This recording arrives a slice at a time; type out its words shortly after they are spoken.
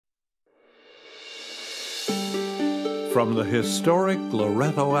from the historic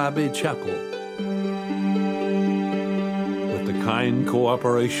Loretto Abbey Chapel, with the kind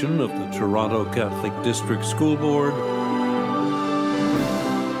cooperation of the Toronto Catholic District School Board,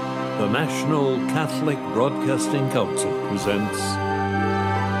 the National Catholic Broadcasting Council presents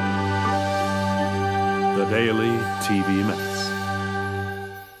the Daily TV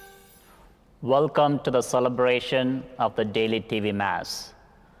Mass. Welcome to the celebration of the Daily TV Mass.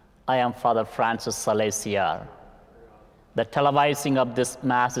 I am Father Francis Salasiar. The televising of this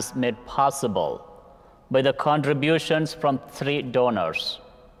Mass is made possible by the contributions from 3 donors.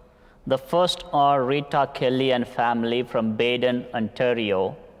 The first are Rita Kelly and family from Baden,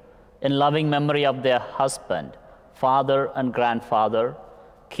 Ontario, in loving memory of their husband, father and grandfather,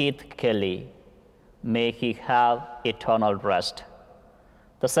 Keith Kelly. May he have eternal rest.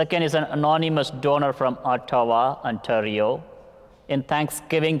 The second is an anonymous donor from Ottawa, Ontario, in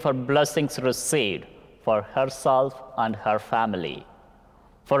thanksgiving for blessings received for herself and her family,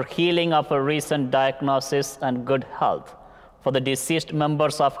 for healing of a recent diagnosis and good health for the deceased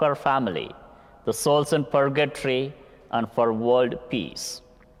members of her family, the souls in purgatory, and for world peace.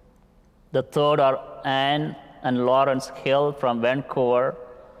 The third are Anne and Lawrence Hill from Vancouver,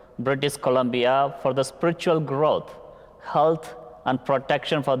 British Columbia, for the spiritual growth, health, and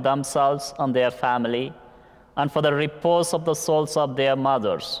protection for themselves and their family, and for the repose of the souls of their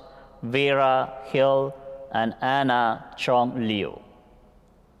mothers, Vera Hill and Anna Chong Liu.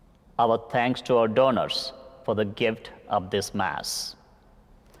 Our thanks to our donors for the gift of this Mass.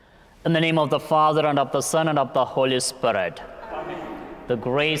 In the name of the Father, and of the Son, and of the Holy Spirit. Amen. The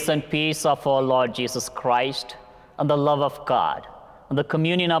grace and peace of our Lord Jesus Christ, and the love of God, and the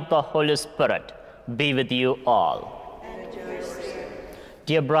communion of the Holy Spirit be with you all. And your spirit.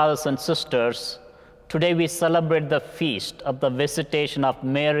 Dear brothers and sisters, today we celebrate the feast of the visitation of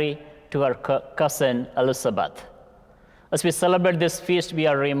Mary to her cousin Elizabeth. As we celebrate this feast, we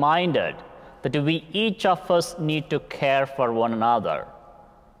are reminded that we each of us need to care for one another.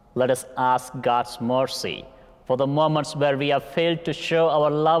 Let us ask God's mercy for the moments where we have failed to show our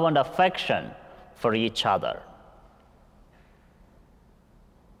love and affection for each other.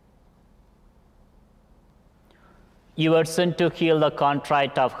 You are sent to heal the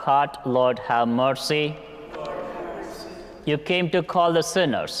contrite of heart. Lord, have mercy. Lord, have mercy. You came to call the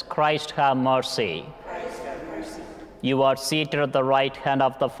sinners. Christ, have mercy. Christ, have mercy. You are seated at the right hand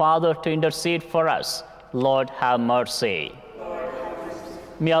of the Father to intercede for us. Lord, have mercy. Lord, have mercy.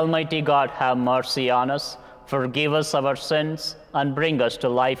 May Almighty God have mercy on us, forgive us our sins, and bring us to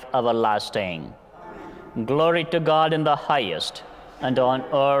life everlasting. Amen. Glory to God in the highest, and on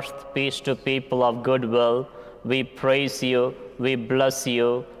earth peace to people of good will. We praise you, we bless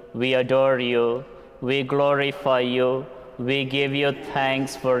you, we adore you, we glorify you, we give you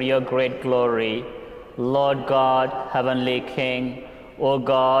thanks for your great glory. Lord God, Heavenly King, O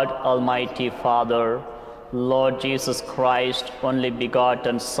God, Almighty Father, Lord Jesus Christ, only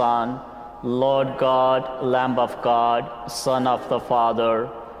begotten Son, Lord God, Lamb of God, Son of the Father,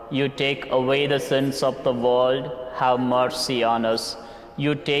 you take away the sins of the world, have mercy on us.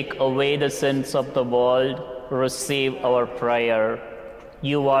 You take away the sins of the world, receive our prayer.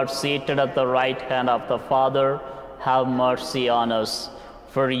 You are seated at the right hand of the Father, have mercy on us.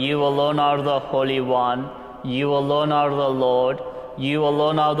 For you alone are the Holy One, you alone are the Lord, you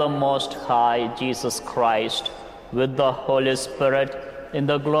alone are the Most High, Jesus Christ, with the Holy Spirit, in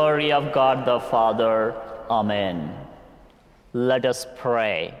the glory of God the Father. Amen. Let us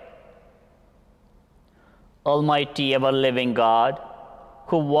pray. Almighty ever-living God,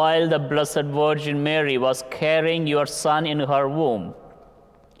 who while the Blessed Virgin Mary was carrying your Son in her womb,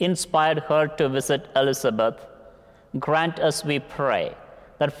 inspired her to visit Elizabeth, grant us, we pray,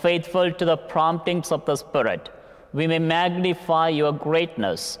 that faithful to the promptings of the Spirit, we may magnify your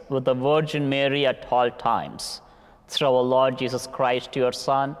greatness with the Virgin Mary at all times. Through our Lord Jesus Christ, your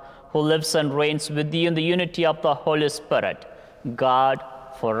Son, who lives and reigns with you in the unity of the Holy Spirit, God,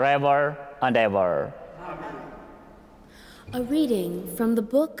 forever and ever. Amen. A reading from the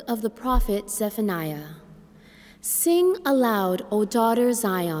book of the prophet Zephaniah. Sing aloud, O daughter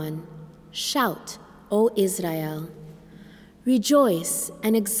Zion. Shout, O Israel. Rejoice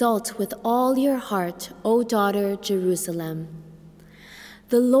and exult with all your heart, O daughter Jerusalem.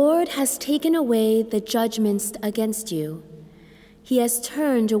 The Lord has taken away the judgments against you. He has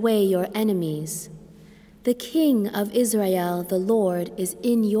turned away your enemies. The King of Israel, the Lord, is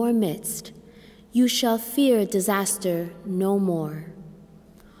in your midst. You shall fear disaster no more.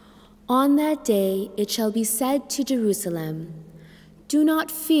 On that day it shall be said to Jerusalem, do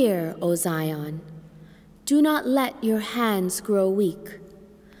not fear, O Zion. Do not let your hands grow weak.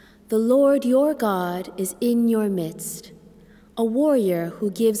 The Lord your God is in your midst, a warrior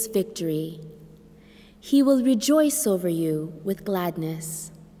who gives victory. He will rejoice over you with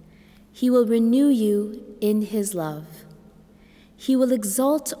gladness. He will renew you in his love. He will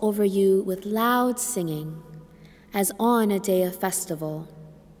exult over you with loud singing, as on a day of festival.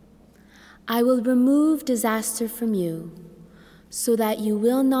 I will remove disaster from you, so that you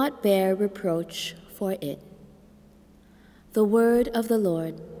will not bear reproach for it. The word of the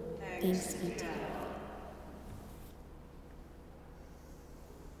Lord. Thanks be to God.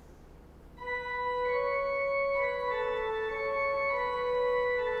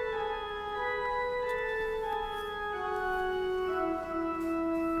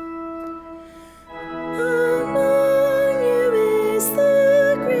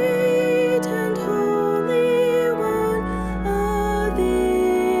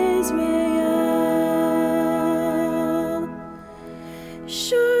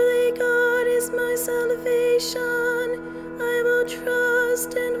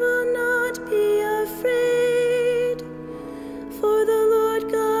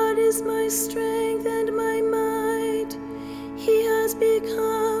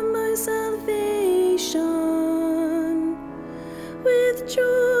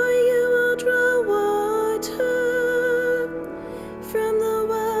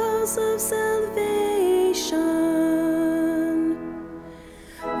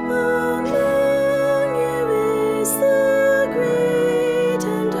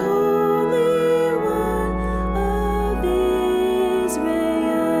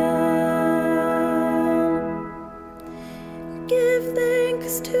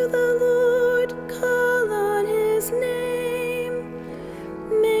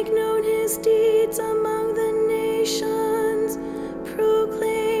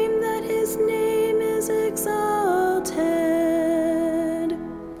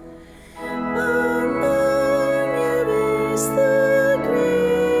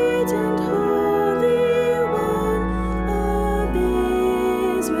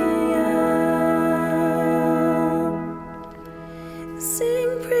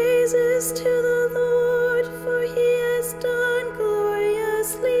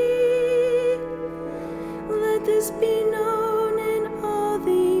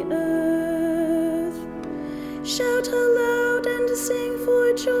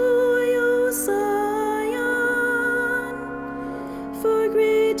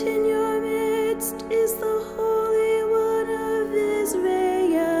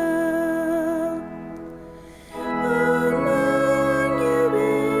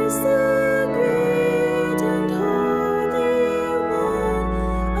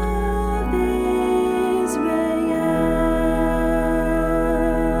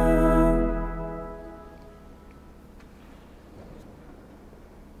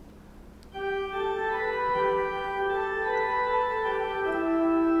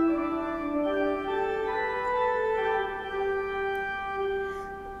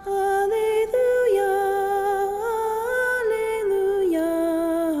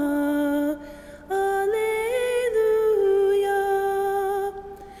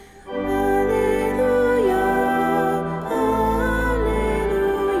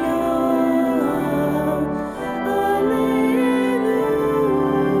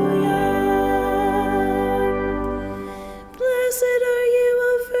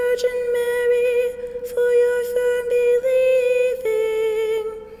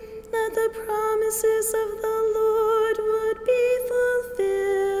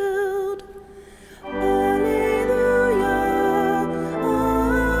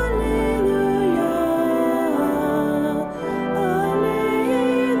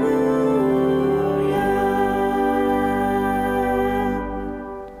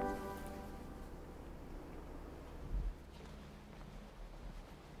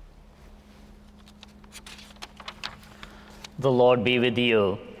 The Lord be with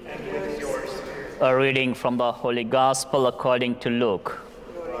you. And with yours. A reading from the Holy Gospel according to Luke.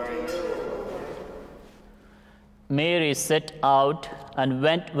 Mary set out and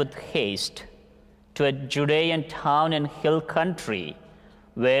went with haste to a Judean town in hill country,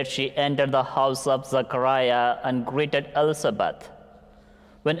 where she entered the house of Zechariah and greeted Elizabeth.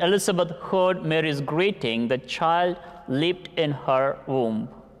 When Elizabeth heard Mary's greeting, the child leaped in her womb.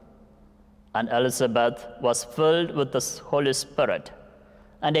 And Elizabeth was filled with the Holy Spirit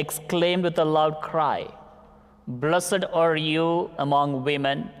and exclaimed with a loud cry, "Blessed are you among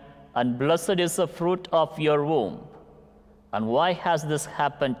women, and blessed is the fruit of your womb. And why has this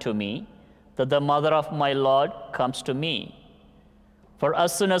happened to me, that the mother of my Lord comes to me? For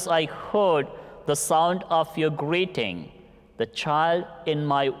as soon as I heard the sound of your greeting, the child in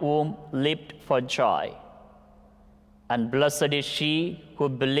my womb leaped for joy. And blessed is she who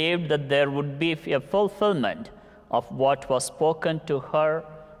believed that there would be a fulfillment of what was spoken to her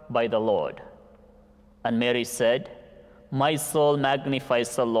by the Lord. And Mary said, my soul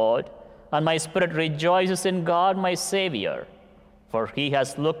magnifies the Lord, and my spirit rejoices in God my Savior, for he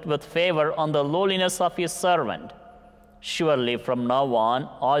has looked with favor on the lowliness of his servant. Surely from now on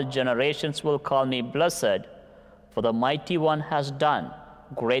all generations will call me blessed, for the Mighty One has done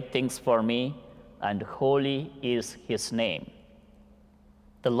great things for me, and holy is his name.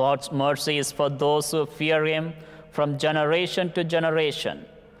 The Lord's mercy is for those who fear him from generation to generation.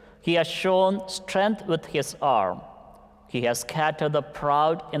 He has shown strength with his arm. He has scattered the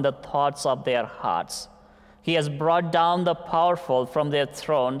proud in the thoughts of their hearts. He has brought down the powerful from their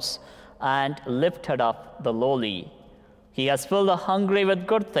thrones and lifted up the lowly. He has filled the hungry with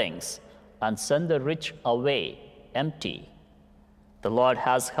good things and sent the rich away empty. The Lord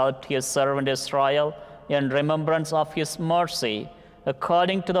has helped his servant Israel in remembrance of his mercy,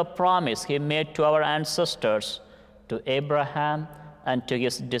 according to the promise he made to our ancestors, to Abraham and to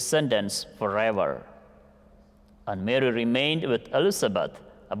his descendants forever. And Mary remained with Elizabeth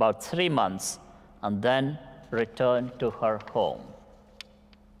about 3 months and then returned to her home.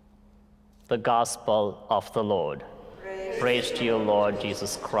 The Gospel of the Lord. Praise to you, Lord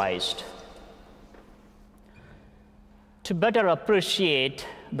Jesus Christ. To better appreciate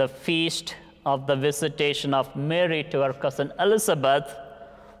the feast of the visitation of Mary to her cousin Elizabeth,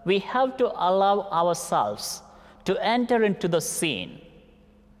 we have to allow ourselves to enter into the scene.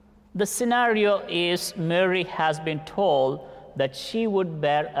 The scenario is Mary has been told that she would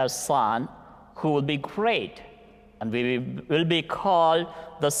bear a son who will be great, and will be called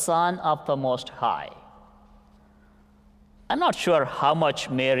the Son of the Most High. I'm not sure how much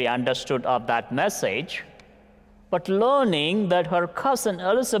Mary understood of that message, but learning that her cousin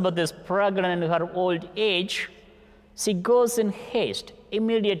Elizabeth is pregnant in her old age, she goes in haste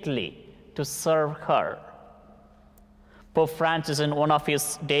immediately to serve her. Pope Francis, in one of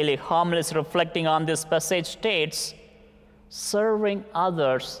his daily homilies reflecting on this passage, states, serving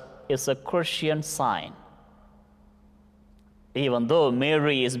others is a Christian sign. Even though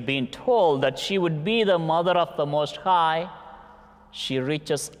Mary is being told that she would be the mother of the Most High, she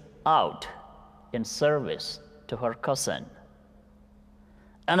reaches out in service to her cousin.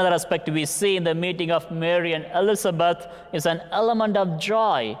 Another aspect we see in the meeting of Mary and Elizabeth is an element of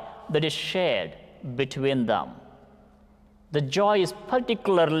joy that is shared between them. The joy is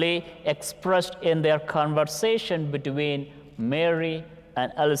particularly expressed in their conversation between Mary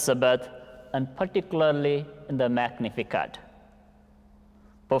and Elizabeth, and particularly in the Magnificat.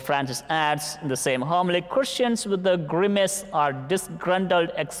 Pope Francis adds in the same homily, Christians with a grimace or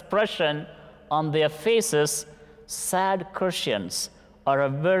disgruntled expression on their faces, sad Christians, are a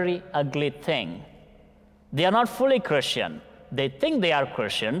very ugly thing. They are not fully Christian. They think they are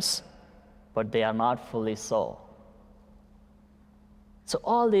Christians, but they are not fully so. So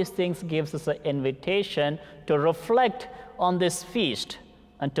all these things gives us an invitation to reflect on this feast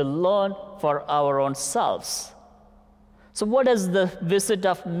and to learn for our own selves. So what does the visit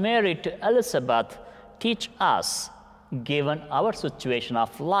of Mary to Elizabeth teach us, given our situation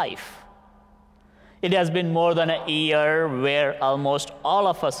of life? It has been more than a year where almost all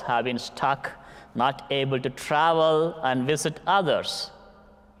of us have been stuck, not able to travel and visit others.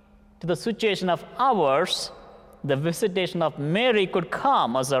 To the situation of ours, the visitation of Mary could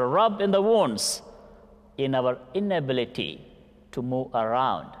come as a rub in the wounds in our inability to move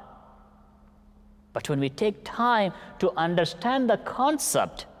around. But when we take time to understand the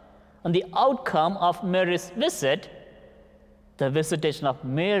concept and the outcome of Mary's visit, the visitation of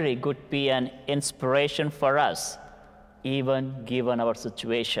Mary could be an inspiration for us, even given our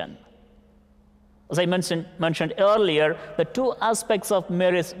situation. As I mentioned earlier, the two aspects of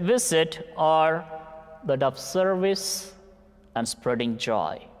Mary's visit are that of service and spreading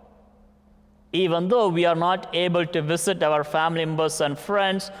joy. Even though we are not able to visit our family members and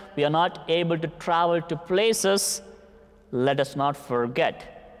friends, we are not able to travel to places, let us not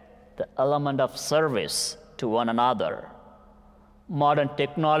forget the element of service to one another. Modern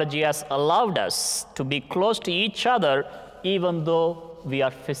technology has allowed us to be close to each other, even though we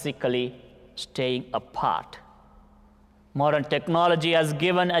are physically staying apart. Modern technology has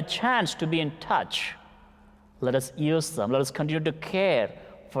given a chance to be in touch. Let us use them. Let us continue to care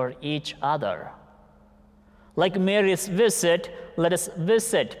for each other. Like Mary's visit, let us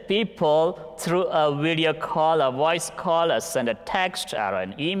visit people through a video call, a voice call, or send a text or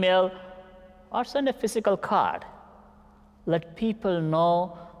an email, or send a physical card. Let people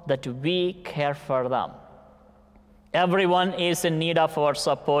know that we care for them. Everyone is in need of our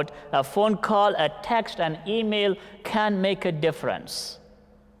support. A phone call, a text, an email can make a difference.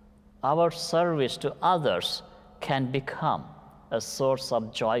 Our service to others can become a source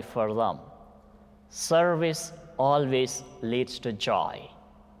of joy for them. Service always leads to joy.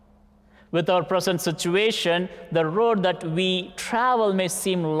 With our present situation, the road that we travel may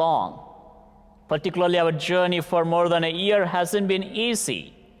seem long. Particularly our journey for more than a year hasn't been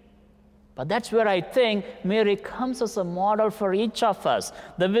easy. But that's where I think Mary comes as a model for each of us.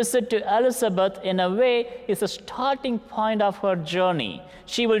 The visit to Elizabeth, in a way, is a starting point of her journey.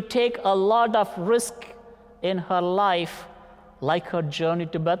 She will take a lot of risk in her life, like her journey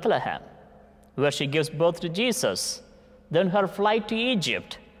to Bethlehem, where she gives birth to Jesus, then her flight to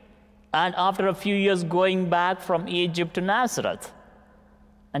Egypt, and after a few years going back from Egypt to Nazareth.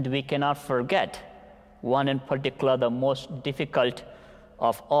 And we cannot forget one in particular, the most difficult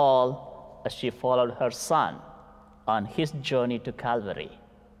of all, as she followed her son on his journey to Calvary.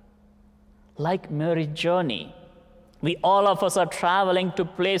 Like Mary's journey, all of us are traveling to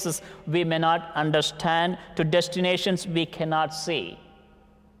places we may not understand, to destinations we cannot see.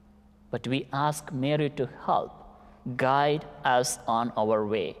 But we ask Mary to help guide us on our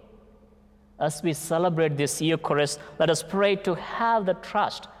way. As we celebrate this Eucharist, let us pray to have the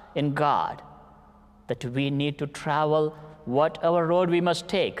trust in God that we need to travel whatever road we must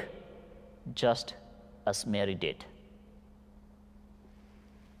take, just as Mary did.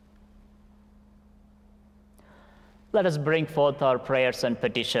 Let us bring forth our prayers and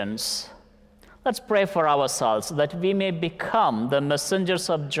petitions. Let's pray for ourselves that we may become the messengers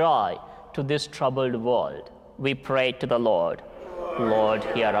of joy to this troubled world. We pray to the Lord. Lord,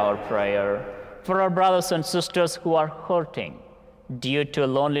 hear our prayer. For our brothers and sisters who are hurting due to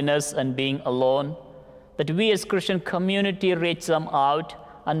loneliness and being alone, that we as Christian community reach them out,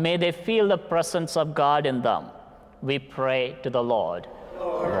 and may they feel the presence of God in them. We pray to the Lord.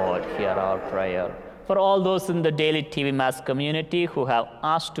 Lord, hear our prayer. For all those in the Daily TV Mass community who have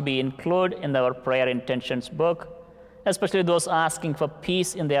asked to be included in our prayer intentions book, especially those asking for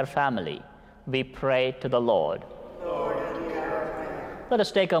peace in their family, we pray to the Lord. Let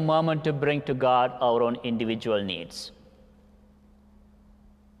us take a moment to bring to God our own individual needs.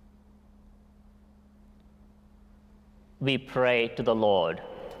 We pray to the Lord.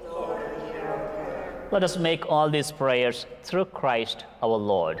 Let us make all these prayers through Christ our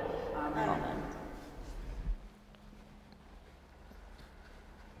Lord. Amen.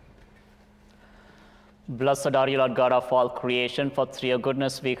 Blessed are you, Lord God of all creation, for through your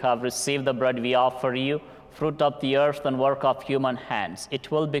goodness we have received the bread we offer you, fruit of the earth and work of human hands.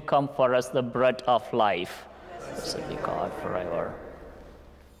 It will become for us the bread of life. Blessed be God forever.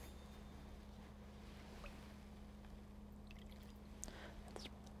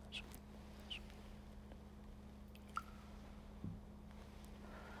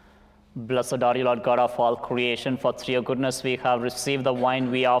 Blessed are you, Lord God of all creation, for through your goodness we have received the wine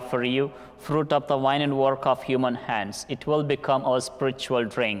we offer you, fruit of the vine and work of human hands. It will become our spiritual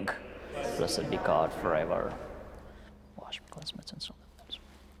drink. Blessed be God forever. Wash me, cleanse my sins.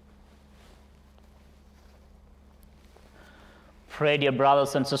 Pray, dear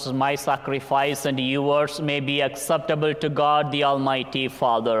brothers and sisters, my sacrifice and yours may be acceptable to God, the Almighty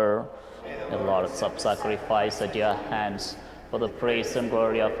Father. The Lord sacrifice at your hands, for the praise and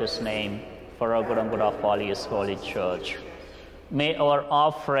glory of his name, for our good and good of all his holy church. May our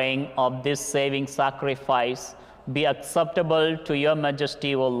offering of this saving sacrifice be acceptable to your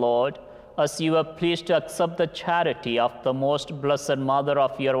majesty, O Lord, as you are pleased to accept the charity of the most blessed mother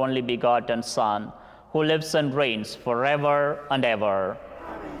of your only begotten Son, who lives and reigns forever and ever.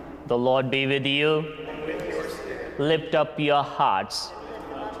 Amen. The Lord be with you. And with your spirit. Lift up your hearts.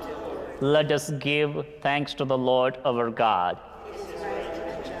 Let us give thanks to the Lord our God.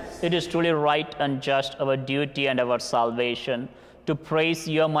 It is truly right and just, our duty and our salvation, to praise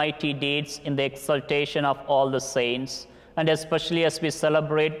your mighty deeds in the exaltation of all the saints, and especially as we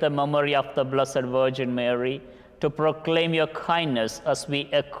celebrate the memory of the Blessed Virgin Mary, to proclaim your kindness as we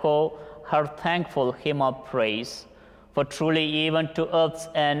echo her thankful hymn of praise. For truly even to earth's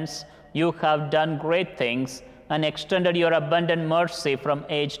ends you have done great things, and extended your abundant mercy from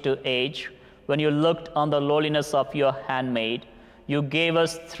age to age. When you looked on the lowliness of your handmaid, you gave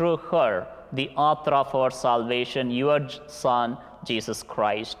us through her, the author of our salvation, your Son, Jesus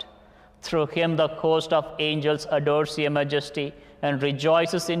Christ. Through him the host of angels adores your majesty and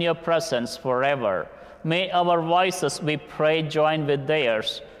rejoices in your presence forever. May our voices, we pray, join with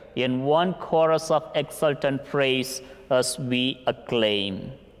theirs in one chorus of exultant praise as we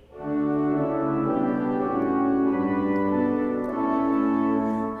acclaim.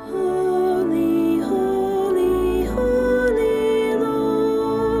 Holy, holy, holy.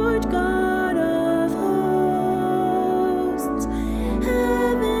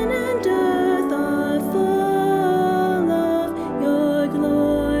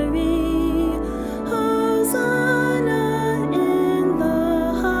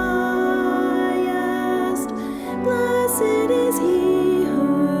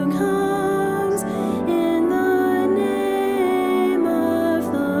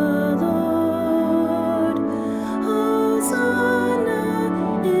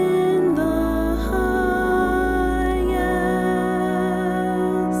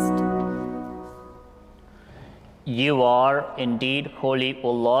 You are indeed holy,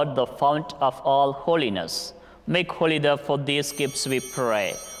 O Lord, the fount of all holiness. Make holy, therefore, these gifts, we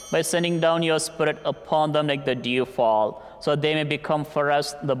pray, by sending down your Spirit upon them like the dew fall, so they may become for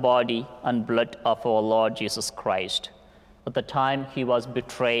us the body and blood of our Lord Jesus Christ. At the time he was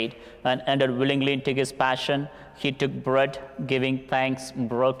betrayed and entered willingly into his passion, he took bread, giving thanks,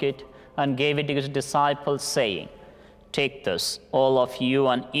 broke it, and gave it to his disciples, saying, "Take this, all of you,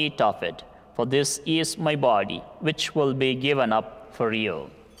 and eat of it, for this is my body, which will be given up for you."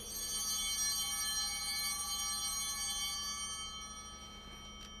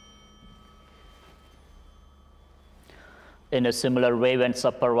 In a similar way, when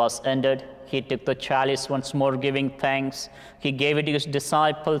supper was ended, he took the chalice once more, giving thanks. He gave it to his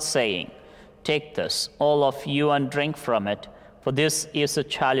disciples, saying, "Take this, all of you, and drink from it, for this is the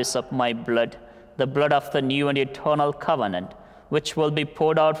chalice of my blood, the blood of the new and eternal covenant, which will be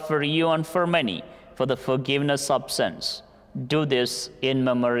poured out for you and for many for the forgiveness of sins. Do this in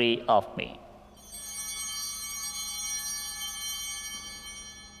memory of me."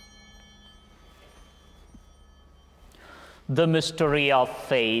 The mystery of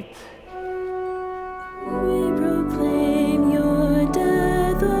faith. We proclaim your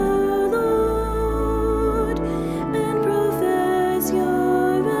death, O Lord, and profess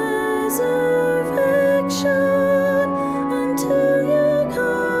your resurrection until you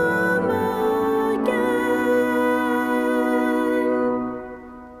come again.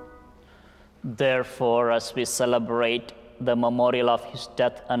 Therefore, as we celebrate the memorial of his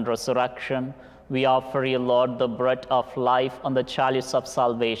death and resurrection, we offer you, Lord, the bread of life and the chalice of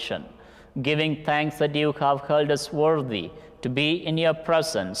salvation, giving thanks that you have held us worthy to be in your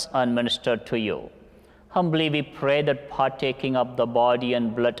presence and minister to you. Humbly we pray that, partaking of the body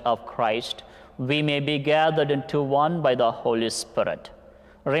and blood of Christ, we may be gathered into one by the Holy Spirit.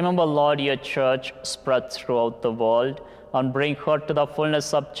 Remember, Lord, your church spread throughout the world, and bring her to the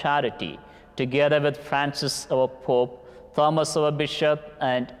fullness of charity, together with Francis, our Pope, Thomas, our Bishop,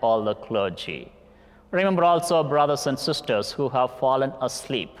 and all the clergy. Remember also our brothers and sisters who have fallen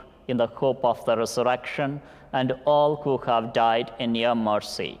asleep in the hope of the resurrection, and all who have died in your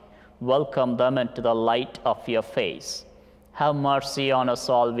mercy. Welcome them into the light of your face. Have mercy on us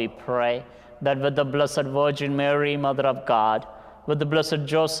all, we pray, that with the Blessed Virgin Mary, Mother of God, with the Blessed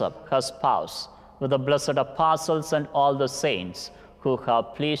Joseph, her spouse, with the blessed apostles and all the saints who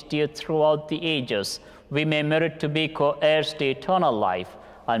have pleased you throughout the ages, we may merit to be co-heirs to eternal life,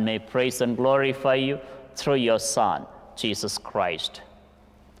 and may praise and glorify you through your Son, Jesus Christ.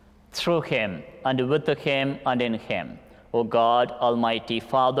 Through him, and with him, and in him, O God, Almighty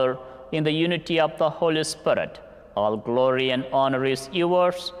Father, in the unity of the Holy Spirit, all glory and honor is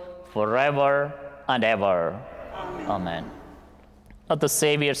yours forever and ever. Amen. At the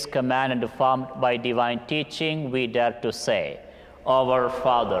Savior's command and formed by divine teaching, we dare to say, "Our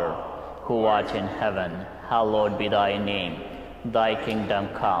Father, who art in heaven, hallowed be thy name. Thy kingdom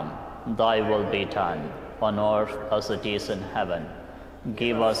come, thy will be done, on earth as it is in heaven.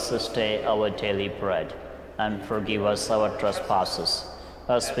 Give us this day our daily bread, and forgive us our trespasses,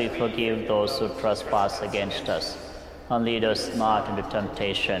 as we forgive those who trespass against us. And lead us not into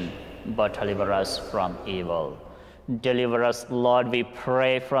temptation, but deliver us from evil." Deliver us, Lord, we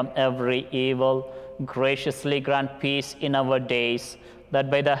pray, from every evil. Graciously grant peace in our days,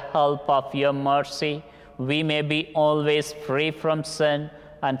 that by the help of your mercy, we may be always free from sin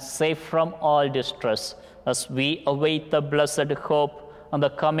and safe from all distress, as we await the blessed hope and the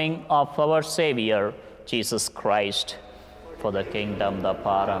coming of our Savior, Jesus Christ. For the kingdom, the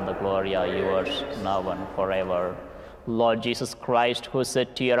power, and the glory are yours, now and forever. Lord Jesus Christ, who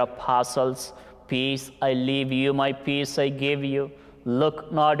said to your apostles, "Peace I leave you, my peace I give you,"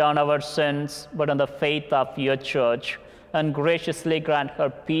 look not on our sins, but on the faith of your church, and graciously grant her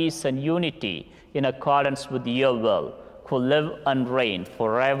peace and unity in accordance with your will, who live and reign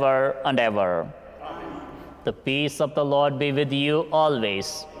forever and ever. Amen. The peace of the Lord be with you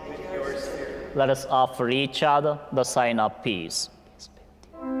always. With your spirit. Let us offer each other the sign of peace.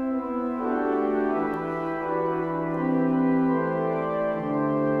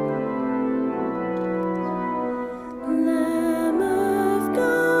 Lamb of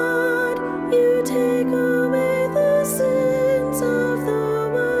God, you take away the sins of the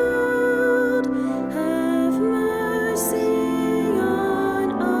world. Have mercy on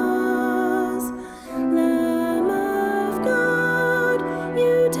us. Lamb of God,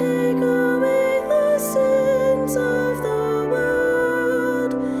 you take away the sins of the world.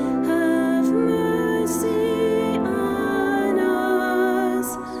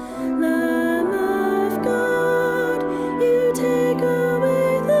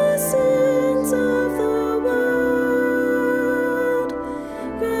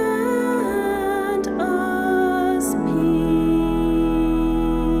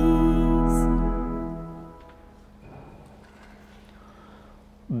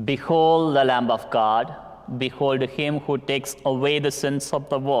 Behold the Lamb of God. Behold him who takes away the sins of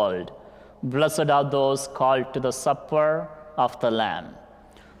the world. Blessed are those called to the supper of the Lamb.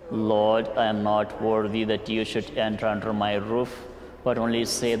 Lord, I am not worthy that you should enter under my roof, but only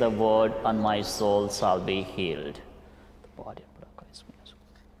say the word, and my soul shall be healed. The body and blood of Christ.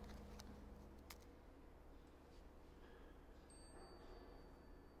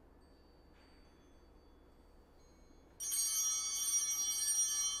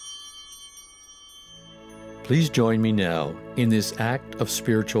 Please join me now in this act of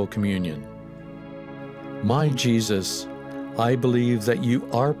spiritual communion. My Jesus, I believe that you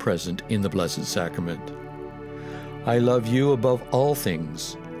are present in the Blessed Sacrament. I love you above all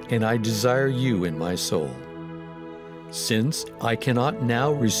things, and I desire you in my soul. Since I cannot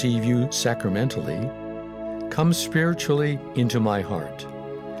now receive you sacramentally, come spiritually into my heart,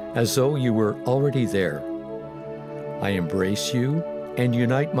 as though you were already there. I embrace you and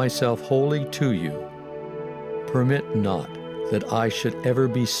unite myself wholly to you. Permit not that I should ever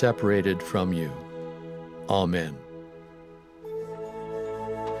be separated from you. Amen.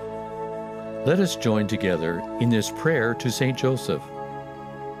 Let us join together in this prayer to Saint Joseph.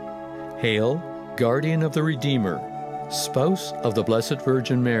 Hail, guardian of the Redeemer, spouse of the Blessed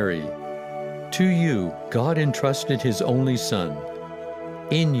Virgin Mary. To you, God entrusted his only Son.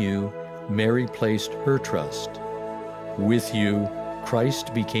 In you, Mary placed her trust. With you,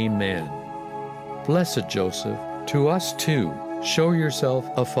 Christ became man. Blessed Joseph, to us too, show yourself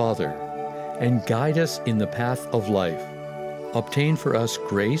a father, and guide us in the path of life. Obtain for us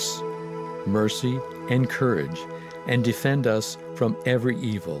grace, mercy, and courage, and defend us from every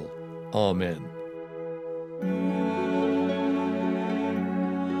evil. Amen.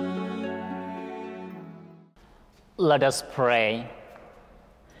 Let us pray.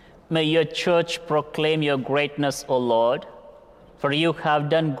 May your church proclaim your greatness, O Lord, for you have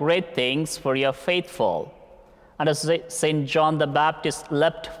done great things for your faithful. And as St. John the Baptist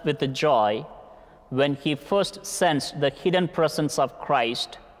leapt with joy when he first sensed the hidden presence of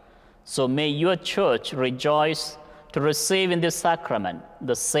Christ, so may your church rejoice to receive in this sacrament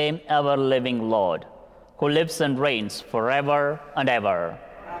the same ever-living Lord, who lives and reigns forever and ever.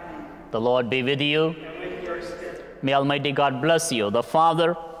 Amen. The Lord be with you. And with your spirit. May Almighty God bless you, the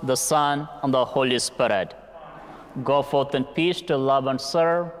Father, the Son, and the Holy Spirit. Amen. Go forth in peace to love and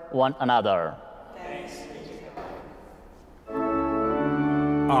serve one another. Thanks be to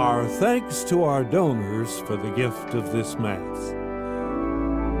God. Our thanks to our donors for the gift of this Mass.